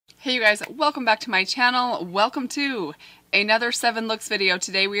Hey you guys, welcome back to my channel. Welcome to another 7 looks video.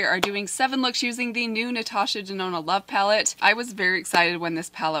 Today we are doing 7 looks using the new Natasha Denona Love palette. I was very excited when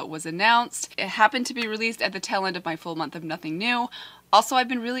this palette was announced. It happened to be released at the tail end of my full month of nothing new. Also, I've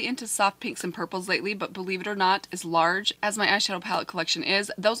been really into soft pinks and purples lately, but believe it or not, as large as my eyeshadow palette collection is,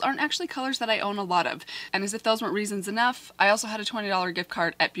 those aren't actually colors that I own a lot of. And as if those weren't reasons enough, I also had a $20 gift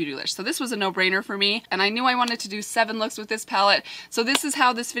card at Beautylish. So this was a no-brainer for me, and I knew I wanted to do 7 looks with this palette. So this is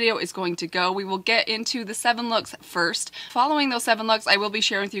how this video is going to go. We will get into the 7 looks first. Following those 7 looks, I will be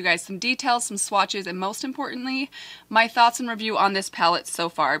sharing with you guys some details, some swatches, and most importantly, my thoughts and review on this palette so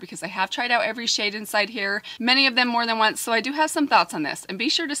far, because I have tried out every shade inside here, many of them more than once, so I do have some thoughts on this. And be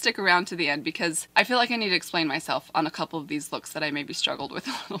sure to stick around to the end because I feel like I need to explain myself on a couple of these looks that I maybe struggled with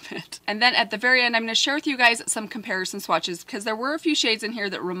a little bit. And then at the very end, I'm going to share with you guys some comparison swatches because there were a few shades in here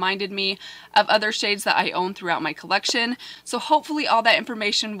that reminded me of other shades that I own throughout my collection. So hopefully all that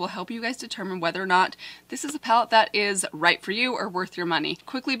information will help you guys determine whether or not this is a palette that is right for you or worth your money.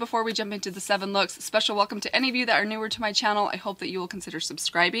 Quickly before we jump into the 7 looks, special welcome to any of you that are newer to my channel. I hope that you will consider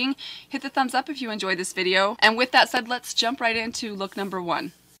subscribing. Hit the thumbs up if you enjoyed this video. And with that said, let's jump right into look number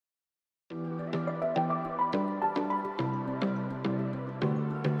 1.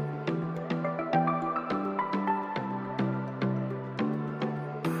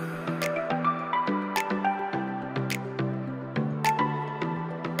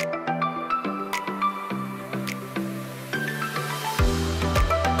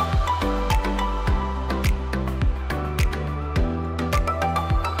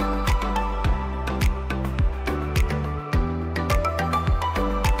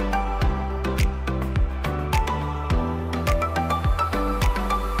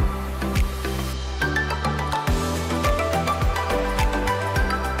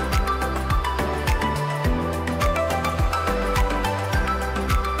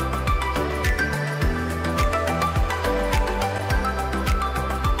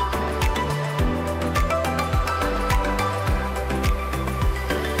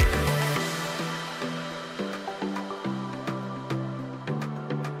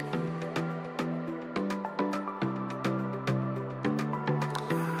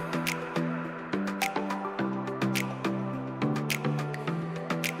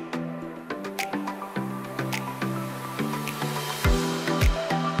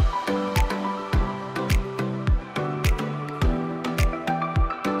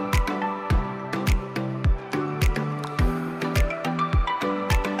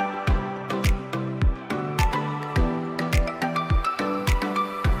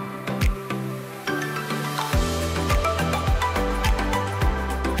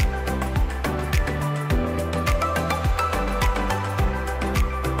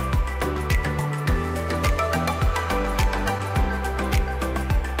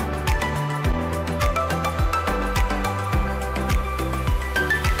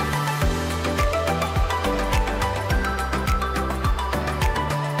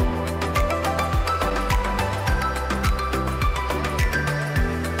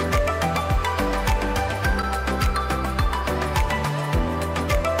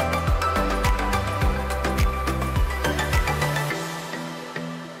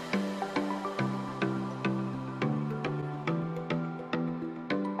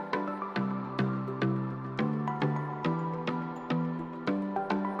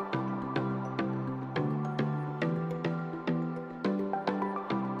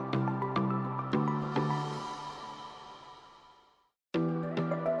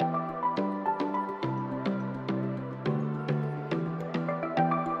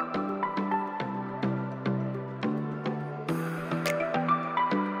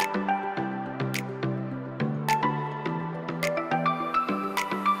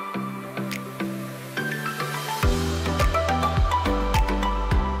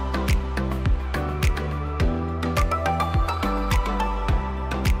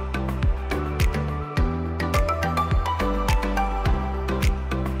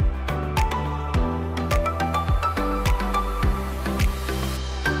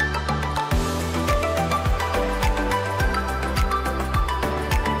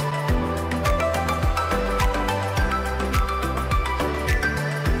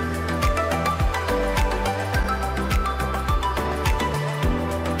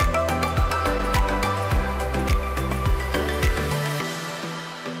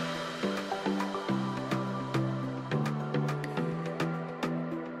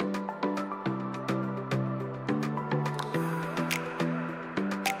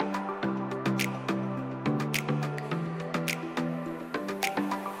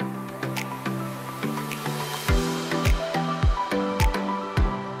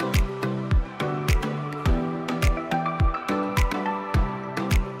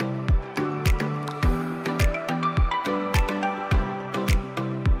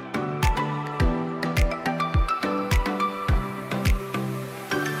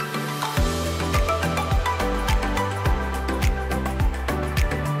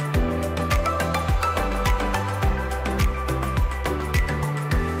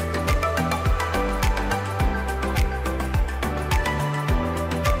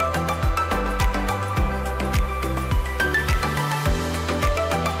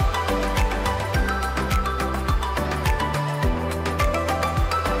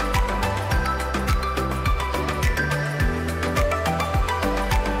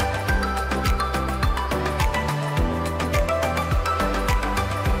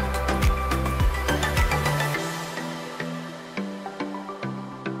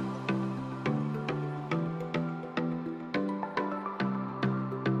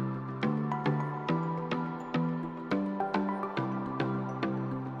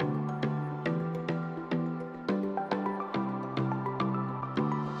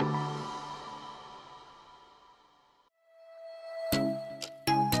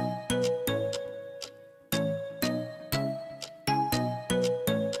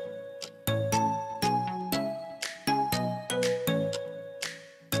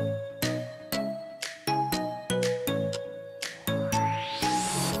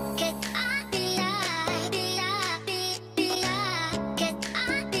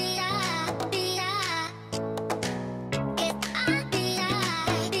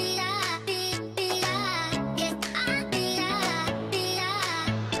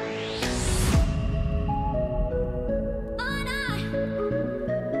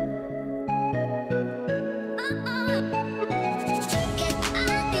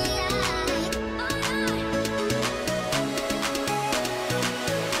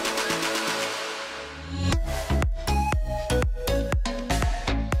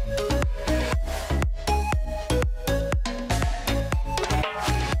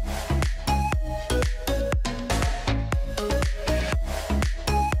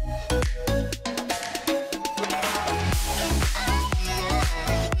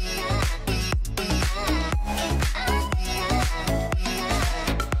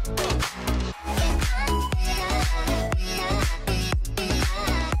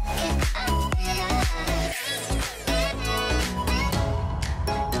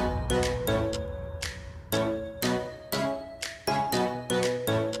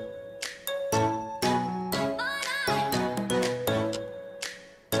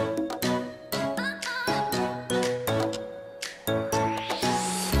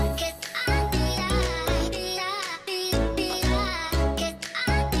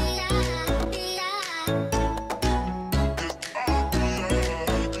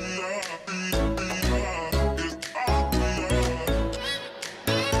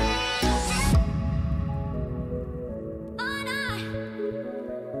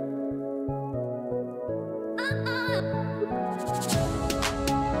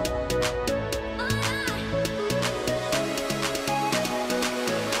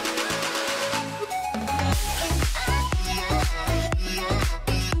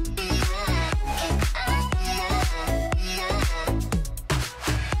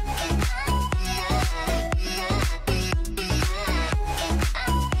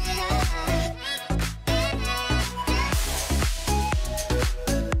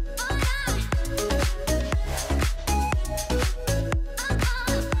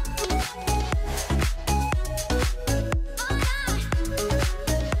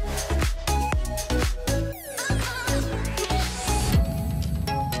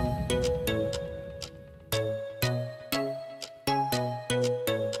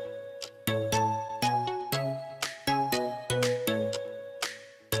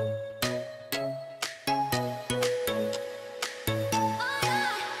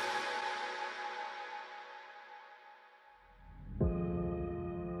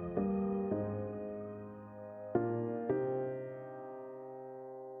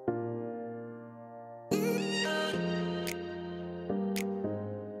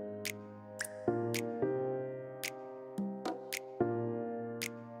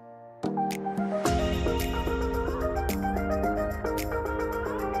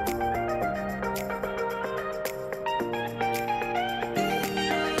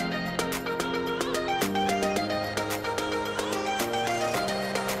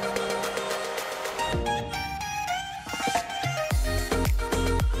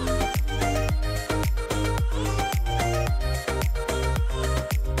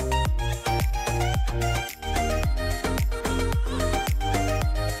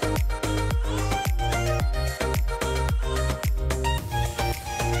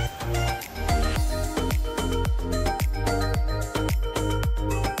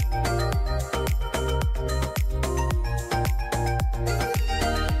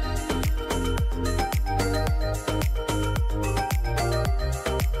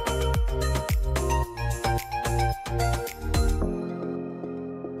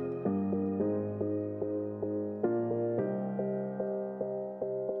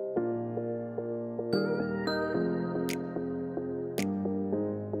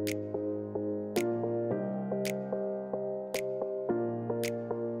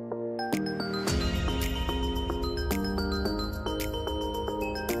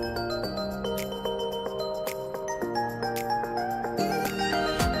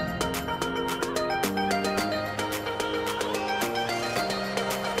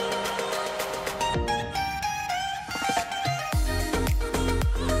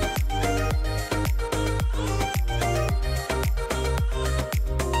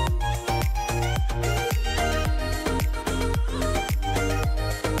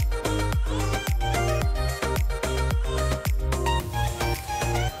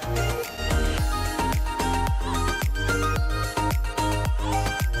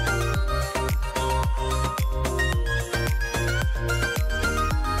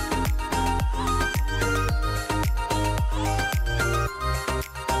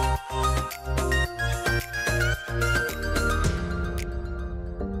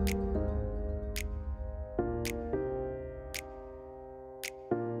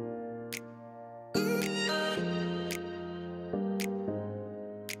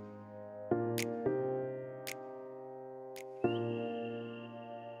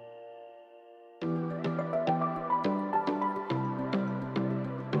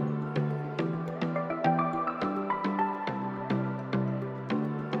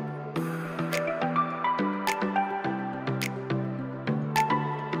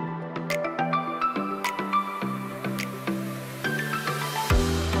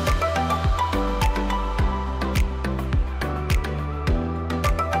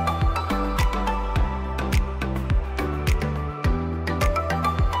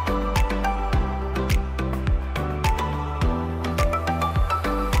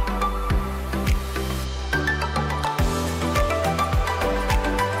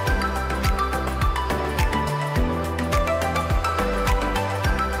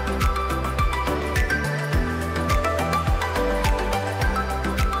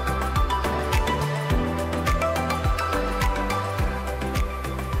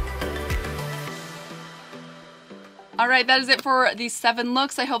 Alright, that is it for these 7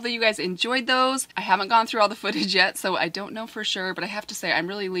 looks. I hope that you guys enjoyed those. I haven't gone through all the footage yet, so I don't know for sure, but I have to say I'm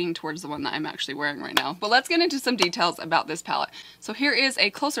really leaning towards the one that I'm actually wearing right now. But let's get into some details about this palette. So here is a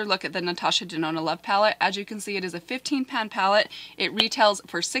closer look at the Natasha Denona Love palette. As you can see, it is a 15-pan palette. It retails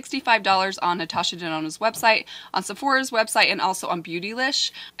for $65 on Natasha Denona's website, on Sephora's website, and also on Beautylish.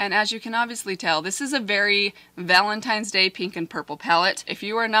 And as you can obviously tell, this is a very Valentine's Day pink and purple palette. If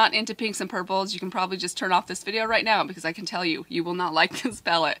you are not into pinks and purples, you can probably just turn off this video right now, because I can tell you, you will not like this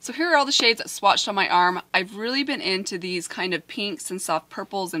palette. So here are all the shades swatched on my arm. I've really been into these kind of pinks and soft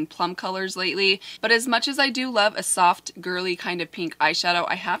purples and plum colors lately, but as much as I do love a soft, girly kind of pink eyeshadow,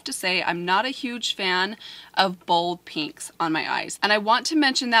 I have to say I'm not a huge fan of bold pinks on my eyes. And I want to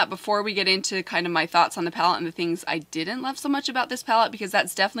mention that before we get into kind of my thoughts on the palette and the things I didn't love so much about this palette, because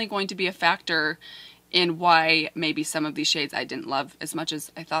that's definitely going to be a factor in why maybe some of these shades I didn't love as much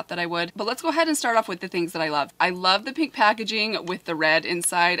as I thought that I would. But let's go ahead and start off with the things that I love. I love the pink packaging with the red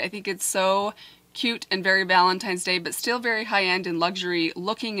inside. I think it's so cute and very Valentine's Day, but still very high-end and luxury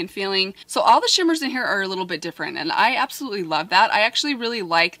looking and feeling. So all the shimmers in here are a little bit different, and I absolutely love that. I actually really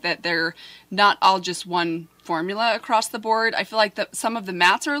like that they're not all just one formula across the board. I feel like some of the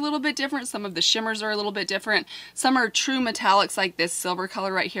mattes are a little bit different, some of the shimmers are a little bit different, some are true metallics like this silver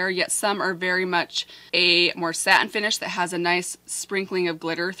color right here, yet some are very much a more satin finish that has a nice sprinkling of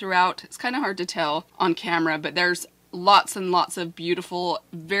glitter throughout. It's kind of hard to tell on camera, but there's lots and lots of beautiful,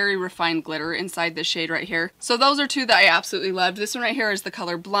 very refined glitter inside this shade right here. So those are 2 that I absolutely loved. This one right here is the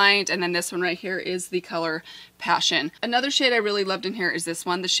color Blind, and then this one right here is the color Passion. Another shade I really loved in here is this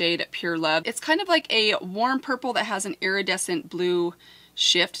one, the shade Pure Love. It's kind of like a warm purple that has an iridescent blue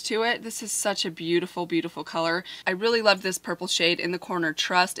shift to it. This is such a beautiful, beautiful color. I really loved this purple shade in the corner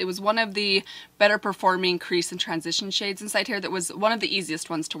Trust. It was one of the better performing crease and transition shades inside here that was one of the easiest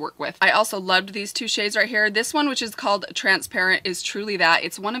ones to work with. I also loved these 2 shades right here. This one, which is called Transparent, is truly that.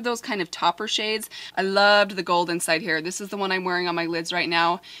 It's one of those kind of topper shades. I loved the gold inside here. This is the one I'm wearing on my lids right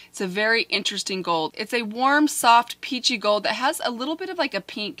now. It's a very interesting gold. It's a warm, soft, peachy gold that has a little bit of like a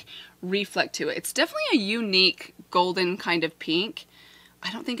pink reflect to it. It's definitely a unique golden kind of pink.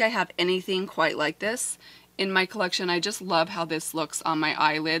 I don't think I have anything quite like this in my collection. I just love how this looks on my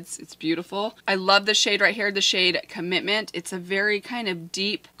eyelids. It's beautiful. I love the shade right here, the shade Commitment. It's a very kind of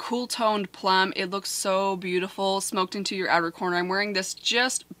deep, cool toned plum. It looks so beautiful, smoked into your outer corner. I'm wearing this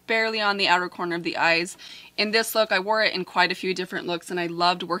just barely on the outer corner of the eyes. In this look, I wore it in quite a few different looks, and I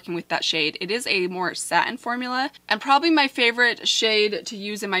loved working with that shade. It is a more satin formula, and probably my favorite shade to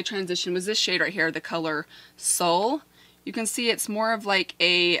use in my transition was this shade right here, the color Soul. You can see it's more of like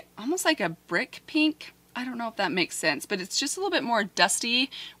almost like a brick pink. I don't know if that makes sense, but it's just a little bit more dusty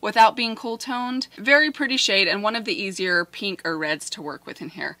without being cool toned. Very pretty shade, and one of the easier pink or reds to work with in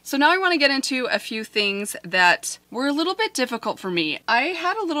here. So now I want to get into a few things that were a little bit difficult for me. I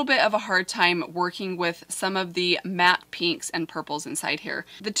had a little bit of a hard time working with some of the matte pinks and purples inside here.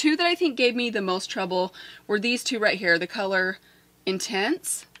 The 2 that I think gave me the most trouble were these 2 right here, the color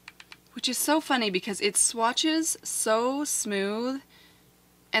Intense, which is so funny because it swatches so smooth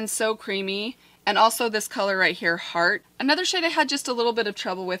and so creamy, and also this color right here, Heart. Another shade I had just a little bit of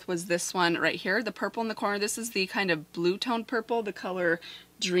trouble with was this one right here, the purple in the corner. This is the kind of blue toned purple, the color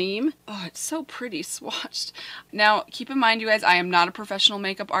Dream. Oh, it's so pretty swatched. Now, keep in mind, you guys, I am not a professional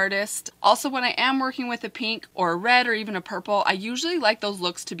makeup artist. Also, when I am working with a pink or a red or even a purple, I usually like those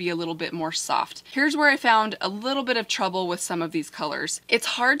looks to be a little bit more soft. Here's where I found a little bit of trouble with some of these colors. It's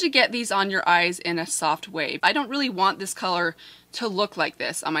hard to get these on your eyes in a soft way. I don't really want this color to look like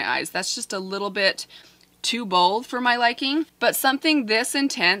this on my eyes. That's just a little bit too bold for my liking. But something this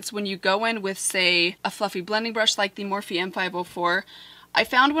intense, when you go in with, say, a fluffy blending brush like the Morphe M504, I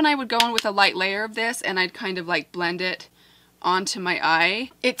found when I would go in with a light layer of this and I'd kind of like blend it onto my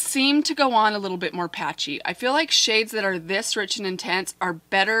eye, it seemed to go on a little bit more patchy. I feel like shades that are this rich and intense are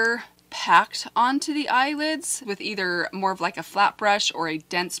better packed onto the eyelids with either more of like a flat brush or a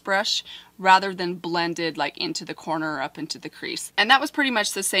dense brush rather than blended like into the corner or up into the crease. And that was pretty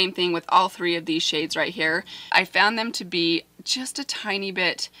much the same thing with all 3 of these shades right here. I found them to be just a tiny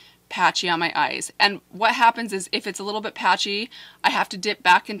bit patchy on my eyes. And what happens is if it's a little bit patchy, I have to dip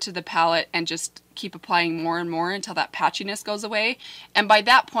back into the palette and just keep applying more and more until that patchiness goes away. And by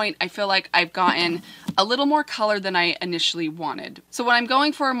that point, I feel like I've gotten a little more color than I initially wanted. So when I'm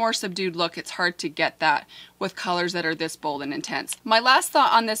going for a more subdued look, it's hard to get that with colors that are this bold and intense. My last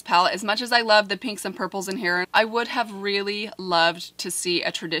thought on this palette, as much as I love the pinks and purples in here, I would have really loved to see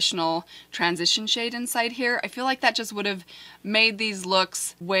a traditional transition shade inside here. I feel like that just would have made these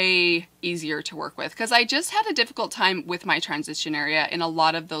looks way easier to work with, because I just had a difficult time with my transition area in a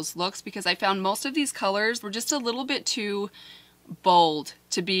lot of those looks because I found most of these colors were just a little bit too bold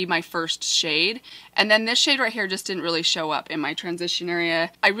to be my first shade, and then this shade right here just didn't really show up in my transition area.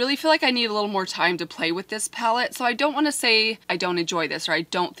 I really feel like I need a little more time to play with this palette, so I don't want to say I don't enjoy this or I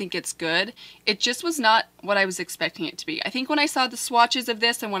don't think it's good. It just was not what I was expecting it to be. I think when I saw the swatches of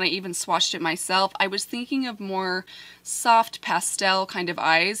this and when I even swatched it myself, I was thinking of more soft pastel kind of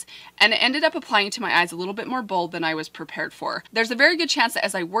eyes, and it ended up applying to my eyes a little bit more bold than I was prepared for. There's a very good chance that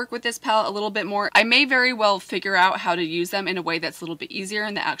as I work with this palette a little bit more, I may very well figure out how to use them in a way that's a little bit easier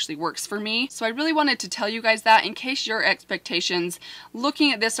and that actually works for me. So I really wanted to tell you guys that in case your expectations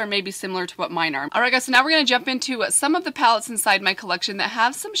looking at this are maybe similar to what mine are. Alright guys, so now we're going to jump into some of the palettes inside my collection that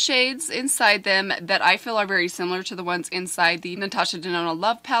have some shades inside them that I feel are very similar to the ones inside the Natasha Denona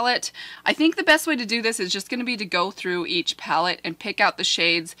Love palette. I think the best way to do this is just going to be to go through each palette and pick out the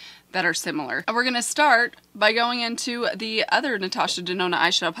shades that are similar. And we're going to start by going into the other Natasha Denona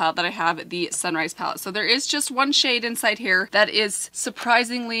eyeshadow palette that I have, the Sunrise palette. So there is just one shade inside here that is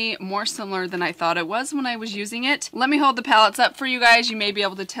surprisingly more similar than I thought it was when I was using it. Let me hold the palettes up for you guys. You may be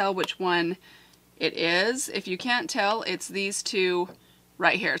able to tell which one it is. If you can't tell, it's these two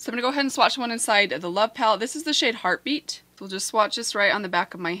right here. So I'm going to go ahead and swatch one inside the Love palette. This is the shade Heartbeat. So we'll just swatch this right on the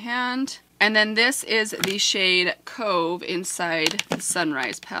back of my hand. And then this is the shade Cove inside the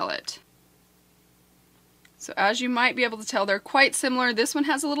Sunrise palette. So as you might be able to tell, they're quite similar. This one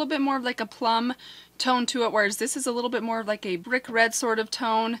has a little bit more of like a plum tone to it, whereas this is a little bit more of like a brick red sort of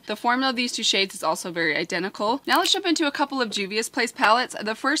tone. The formula of these two shades is also very identical. Now let's jump into a couple of Juvia's Place palettes.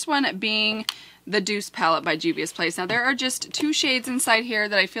 The first one being the Deuce palette by Juvia's Place. Now there are just two shades inside here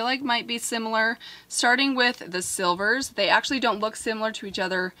that I feel like might be similar, starting with the silvers. They actually don't look similar to each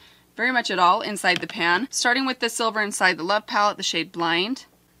other very much at all inside the pan. Starting with the silver inside the Love palette, the shade Blind.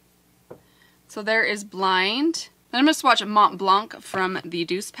 So there is Blind. Then I'm going to swatch Mont Blanc from the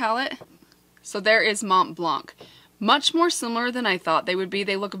Deuce palette. So there is Mont Blanc. Much more similar than I thought they would be.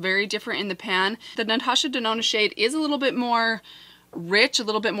 They look very different in the pan. The Natasha Denona shade is a little bit more rich, a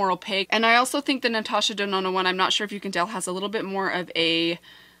little bit more opaque. And I also think the Natasha Denona one, I'm not sure if you can tell, has a little bit more of a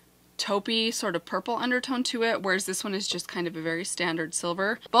taupey sort of purple undertone to it, whereas this one is just kind of a very standard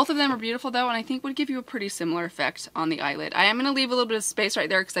silver. Both of them are beautiful though, and I think would give you a pretty similar effect on the eyelid. I am going to leave a little bit of space right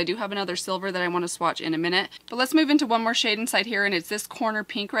there because I do have another silver that I want to swatch in a minute. But let's move into one more shade inside here, and it's this Corner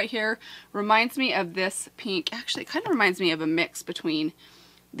Pink right here. Reminds me of this pink. Actually, it kind of reminds me of a mix between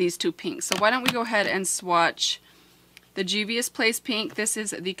these two pinks. So why don't we go ahead and swatch the Juvia's Place pink. This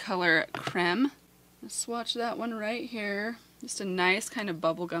is the color Creme. Let's swatch that one right here. Just a nice kind of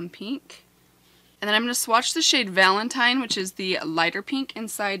bubblegum pink. And then I'm going to swatch the shade Valentine, which is the lighter pink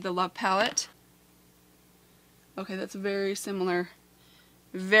inside the Love palette. Okay, that's very similar.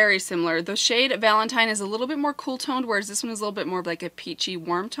 Very similar. The shade Valentine is a little bit more cool toned, whereas this one is a little bit more of like a peachy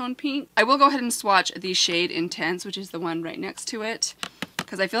warm tone pink. I will go ahead and swatch the shade Intense, which is the one right next to it,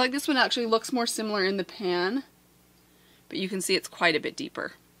 because I feel like this one actually looks more similar in the pan, but you can see it's quite a bit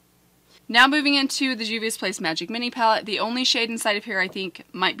deeper. Now moving into the Juvia's Place Magic Mini palette, the only shade inside of here I think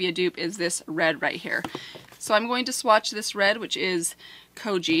might be a dupe is this red right here. So I'm going to swatch this red, which is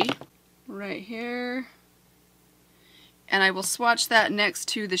Koji, right here. And I will swatch that next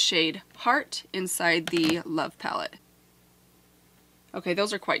to the shade Heart inside the Love palette. Okay,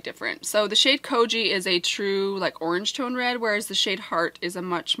 those are quite different. So the shade Koji is a true like orange tone red, whereas the shade Heart is a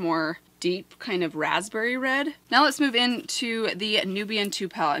much more deep kind of raspberry red. Now let's move into the Nubian 2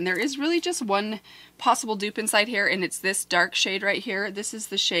 palette, and there is really just one possible dupe inside here, and it's this dark shade right here. This is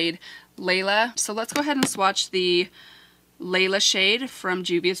the shade Layla. So let's go ahead and swatch the Layla shade from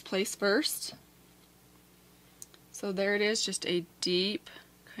Juvia's Place first. So there it is, just a deep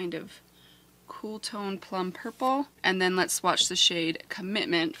kind of cool tone plum purple. And then let's swatch the shade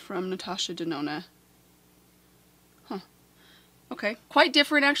Commitment from Natasha Denona. Okay, quite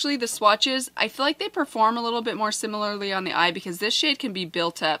different actually, the swatches. I feel like they perform a little bit more similarly on the eye because this shade can be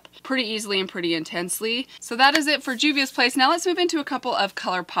built up pretty easily and pretty intensely. So that is it for Juvia's Place. Now let's move into a couple of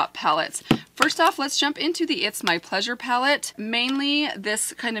ColourPop palettes. First off, let's jump into the It's My Pleasure palette. Mainly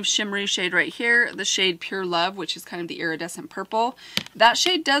this kind of shimmery shade right here, the shade Pure Love, which is kind of the iridescent purple. That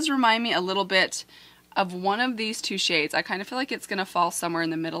shade does remind me a little bit of one of these two shades. I kind of feel like it's going to fall somewhere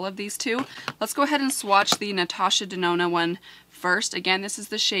in the middle of these two. Let's go ahead and swatch the Natasha Denona one first. Again, this is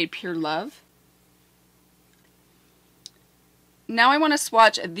the shade Pure Love. Now I want to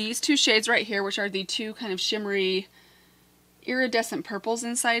swatch these two shades right here, which are the two kind of shimmery iridescent purples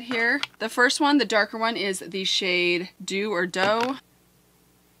inside here. The first one, the darker one, is the shade Dew or Dough.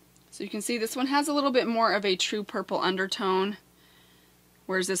 So you can see this one has a little bit more of a true purple undertone,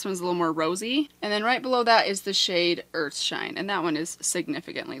 whereas this one's a little more rosy. And then right below that is the shade Earth Shine, and that one is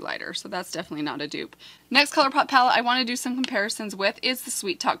significantly lighter, so that's definitely not a dupe. Next ColourPop palette I want to do some comparisons with is the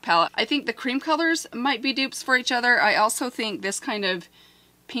Sweet Talk palette. I think the cream colors might be dupes for each other. I also think this kind of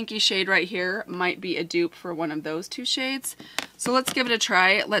pinky shade right here might be a dupe for one of those two shades. So let's give it a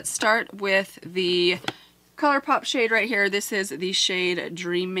try. Let's start with the ColourPop shade right here. This is the shade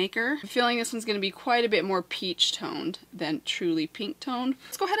Dream Maker. I'm feeling this one's going to be quite a bit more peach toned than truly pink toned.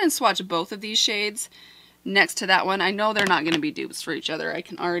 Let's go ahead and swatch both of these shades next to that one. I know they're not going to be dupes for each other. I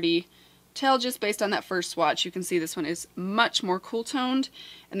can already tell just based on that first swatch. You can see this one is much more cool toned,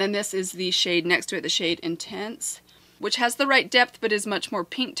 and then this is the shade next to it, the shade Intense, which has the right depth but is much more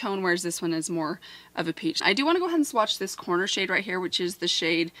pink tone, whereas this one is more of a peach. I do want to go ahead and swatch this corner shade right here, which is the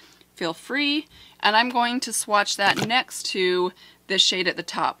shade Feel Free, and I'm going to swatch that next to this shade at the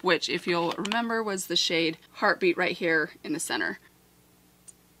top, which, if you'll remember, was the shade Heartbeat right here in the center.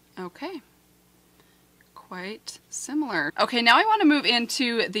 Okay, quite similar. Okay, now I want to move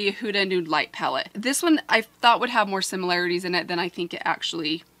into the Huda Nude Light palette. This one I thought would have more similarities in it than I think it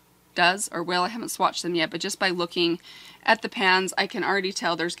actually does or will. I haven't swatched them yet, but just by looking at the pans I can already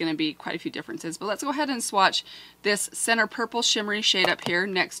tell there's going to be quite a few differences. But let's go ahead and swatch this Center Purple shimmery shade up here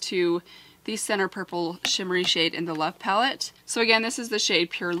next to the Center Purple shimmery shade in the Love palette. So again, this is the shade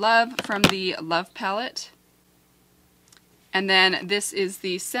Pure Love from the Love palette, and then this is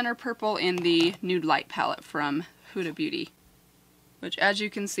the Center Purple in the Nude Light palette from Huda Beauty, which, as you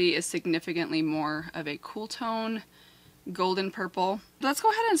can see, is significantly more of a cool tone golden purple. Let's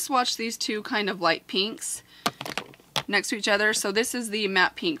go ahead and swatch these two kind of light pinks next to each other. So this is the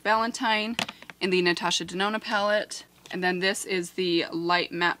Matte Pink Valentine in the Natasha Denona palette, and then this is the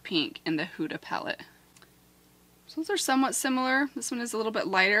light matte pink in the Huda palette. So those are somewhat similar. This one is a little bit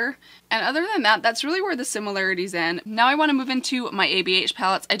lighter. And other than that, that's really where the similarities end. Now I want to move into my ABH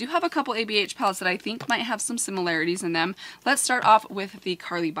palettes. I do have a couple ABH palettes that I think might have some similarities in them. Let's start off with the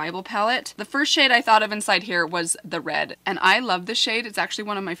Carly Bible palette. The first shade I thought of inside here was the red, and I love this shade. It's actually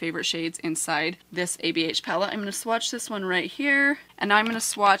one of my favorite shades inside this ABH palette. I'm going to swatch this one right here, and I'm going to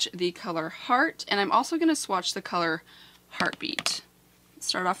swatch the color Heart, and I'm also going to swatch the color Heartbeat. Let's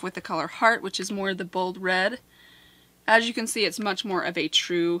start off with the color Heart, which is more the bold red. As you can see, it's much more of a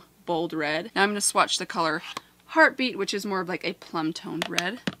true bold red. Now I'm going to swatch the color Heartbeat, which is more of like a plum toned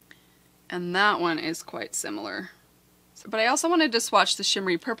red. And that one is quite similar. But I also wanted to swatch the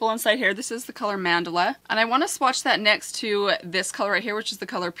shimmery purple inside here. This is the color Mandala. And I want to swatch that next to this color right here, which is the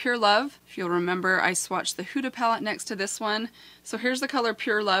color Pure Love. If you'll remember, I swatched the Huda palette next to this one. So here's the color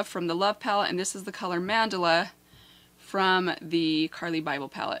Pure Love from the Love palette, and this is the color Mandala from the Carly Bible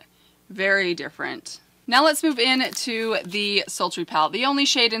palette. Very different. Now let's move into the Sultry palette. The only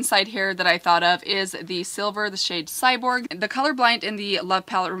shade inside here that I thought of is the silver, the shade Cyborg. The color blind in the Love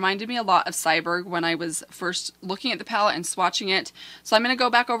palette reminded me a lot of Cyborg when I was first looking at the palette and swatching it. So I'm going to go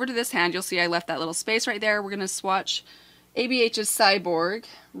back over to this hand. You'll see I left that little space right there. We're going to swatch ABH's Cyborg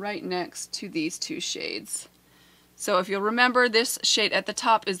right next to these two shades. So if you'll remember, this shade at the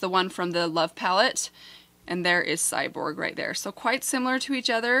top is the one from the Love palette, and there is Cyborg right there. So quite similar to each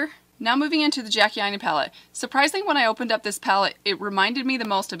other. Now moving into the Jackie Aina palette. Surprisingly, when I opened up this palette, it reminded me the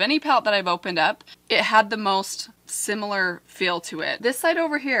most of any palette that I've opened up. It had the most similar feel to it. This side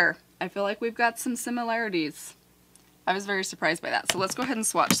over here, I feel like we've got some similarities. I was very surprised by that. So let's go ahead and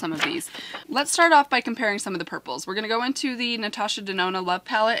swatch some of these. Let's start off by comparing some of the purples. We're going to go into the Natasha Denona Love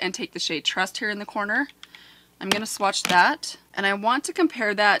palette and take the shade Trust here in the corner. I'm going to swatch that, and I want to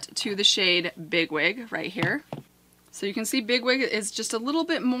compare that to the shade Bigwig right here. So you can see Bigwig is just a little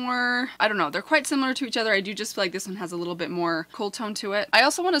bit more, I don't know, they're quite similar to each other. I do just feel like this one has a little bit more cool tone to it. I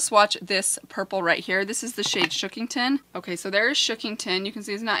also want to swatch this purple right here. This is the shade Shookington. Okay, so there is Shookington. You can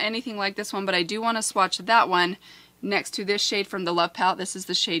see it's not anything like this one, but I do want to swatch that one next to this shade from the Love palette. This is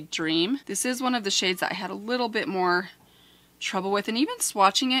the shade Dream. This is one of the shades that I had a little bit more trouble with, and even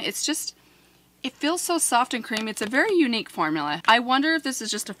swatching it, it's just, it feels so soft and creamy. It's a very unique formula. I wonder if this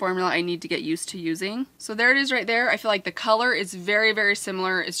is just a formula I need to get used to using. So there it is right there. I feel like the color is very, very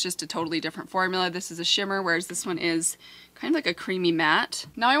similar. It's just a totally different formula. This is a shimmer, whereas this one is kind of like a creamy matte.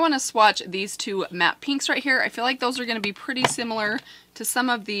 Now I want to swatch these two matte pinks right here. I feel like those are going to be pretty similar to some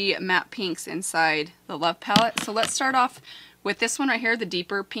of the matte pinks inside the Love palette. So let's start off with this one right here, the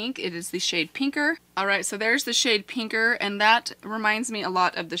deeper pink. It is the shade Pinker. Alright, so there's the shade Pinker, and that reminds me a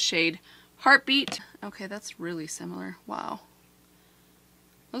lot of the shade Heartbeat. Okay, that's really similar. Wow.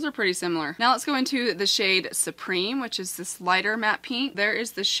 Those are pretty similar. Now let's go into the shade Supreme, which is this lighter matte pink. There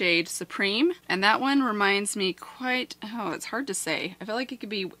is the shade Supreme, and that one reminds me quite, oh, it's hard to say. I feel like it could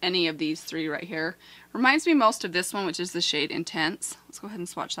be any of these three right here. Reminds me most of this one, which is the shade Intense. Let's go ahead and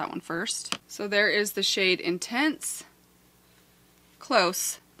swatch that one first. So there is the shade Intense.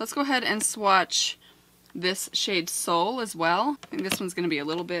 Close. Let's go ahead and swatch this shade Soul as well. I think this one's going to be a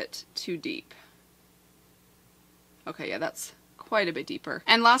little bit too deep. Okay, yeah, that's quite a bit deeper.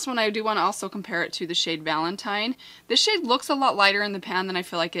 And last one, I do want to also compare it to the shade Valentine. This shade looks a lot lighter in the pan than I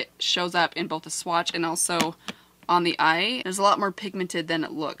feel like it shows up in both the swatch and also on the eye. There's a lot more pigmented than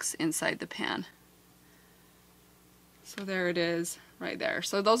it looks inside the pan. So there it is right there.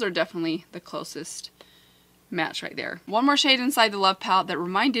 So those are definitely the closest match right there. One more shade inside the Love palette that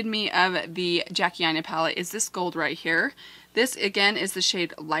reminded me of the Jackie Aina palette is this gold right here. This again is the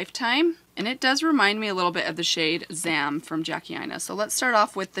shade Lifetime, and it does remind me a little bit of the shade Zam from Jackie Aina. So let's start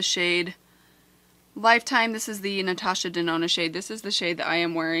off with the shade Lifetime. This is the Natasha Denona shade. This is the shade that I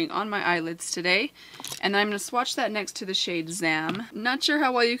am wearing on my eyelids today. And I'm going to swatch that next to the shade Zam. Not sure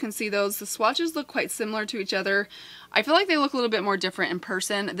how well you can see those. The swatches look quite similar to each other. I feel like they look a little bit more different in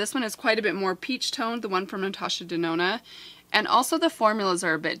person. This one is quite a bit more peach toned, the one from Natasha Denona. And also the formulas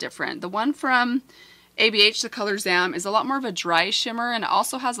are a bit different. The one from ABH, the color Zam, is a lot more of a dry shimmer and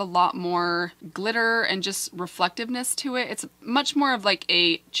also has a lot more glitter and just reflectiveness to it. It's much more of like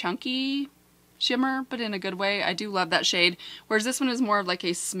a chunky shimmer, but in a good way. I do love that shade, whereas this one is more of like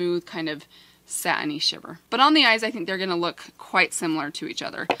a smooth kind of satiny shimmer. But on the eyes, I think they're going to look quite similar to each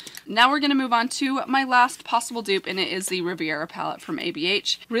other. Now we're going to move on to my last possible dupe, and it is the Riviera palette from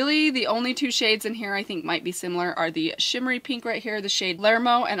ABH. Really, the only two shades in here I think might be similar are the shimmery pink right here, the shade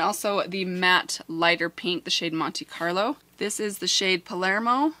Palermo, and also the matte lighter pink, the shade Monte Carlo. This is the shade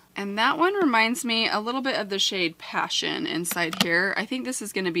Palermo, and that one reminds me a little bit of the shade Passion inside here. I think this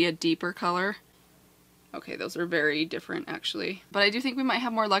is going to be a deeper color. Okay, those are very different actually. But I do think we might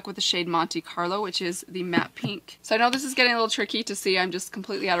have more luck with the shade Monte Carlo, which is the matte pink. So I know this is getting a little tricky to see. I'm just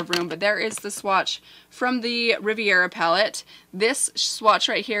completely out of room, but there is the swatch from the Riviera palette. This swatch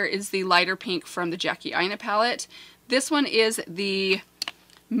right here is the lighter pink from the Jackie Aina palette. This one is the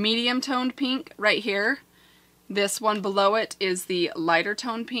medium toned pink right here. This one below it is the lighter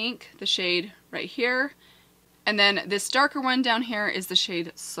toned pink, the shade right here. And then this darker one down here is the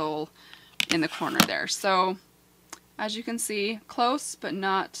shade Soul in the corner there. So as you can see, close but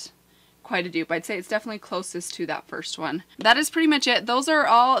not quite a dupe. I'd say it's definitely closest to that first one. That is pretty much it. Those are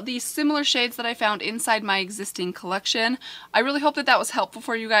all the similar shades that I found inside my existing collection. I really hope that that was helpful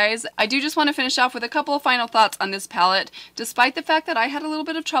for you guys. I do just want to finish off with a couple of final thoughts on this palette. Despite the fact that I had a little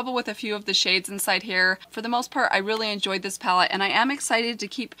bit of trouble with a few of the shades inside here, for the most part I really enjoyed this palette, and I am excited to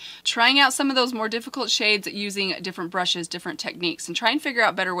keep trying out some of those more difficult shades using different brushes, different techniques, and try and figure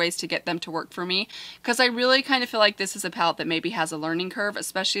out better ways to get them to work for me, because I really kind of feel like this is a palette that maybe has a learning curve,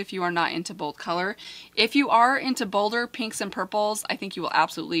 especially if you are not into bold color. If you are into bolder pinks and purples, I think you will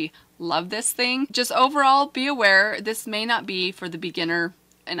absolutely love this thing. Just overall, be aware, this may not be for the beginner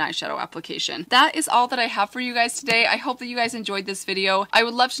an eyeshadow application. That is all that I have for you guys today. I hope that you guys enjoyed this video. I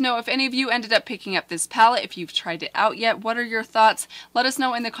would love to know if any of you ended up picking up this palette, if you've tried it out yet. What are your thoughts? Let us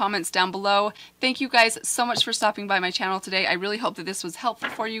know in the comments down below. Thank you guys so much for stopping by my channel today. I really hope that this was helpful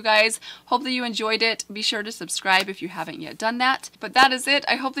for you guys. Hope that you enjoyed it. Be sure to subscribe if you haven't yet done that. But that is it.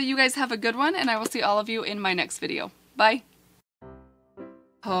 I hope that you guys have a good one, and I will see all of you in my next video. Bye!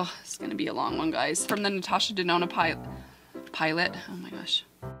 Oh, it's gonna be a long one, guys. From the Natasha Denona pilot. Oh my gosh.